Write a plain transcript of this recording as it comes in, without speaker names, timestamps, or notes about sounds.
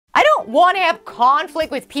want to have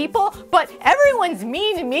conflict with people, but everyone's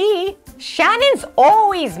mean to me. Shannon's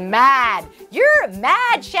always mad. You're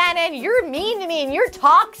mad, Shannon. You're mean to me and you're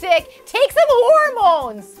toxic. Take some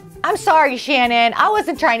hormones. I'm sorry, Shannon. I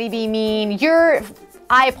wasn't trying to be mean.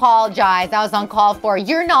 I apologize. That was uncalled for.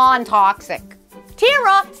 You're non-toxic.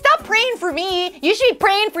 Tamara, stop praying for me. You should be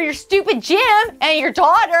praying for your stupid gym and your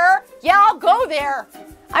daughter. Yeah, I'll go there.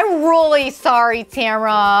 I'm really sorry,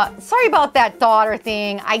 Tamara. Sorry about that daughter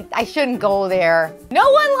thing. I shouldn't go there. No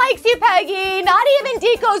one likes you, Peggy. Not even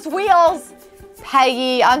Deco's wheels.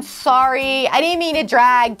 Peggy, I'm sorry. I didn't mean to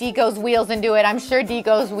drag Deco's wheels into it. I'm sure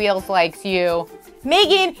Deco's wheels likes you.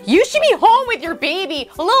 Megan, you should be home with your baby.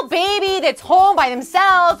 A little baby that's home by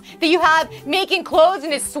themselves that you have making clothes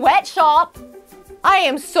in a sweatshop. I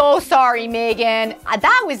am so sorry, Megan.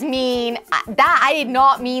 That was mean. I did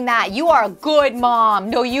not mean that. You are a good mom.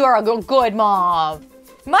 No, you are a good mom.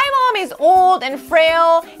 My mom is old and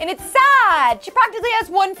frail, and it's sad. She practically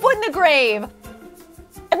has one foot in the grave.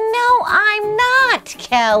 No, I'm not,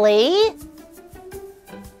 Kelly.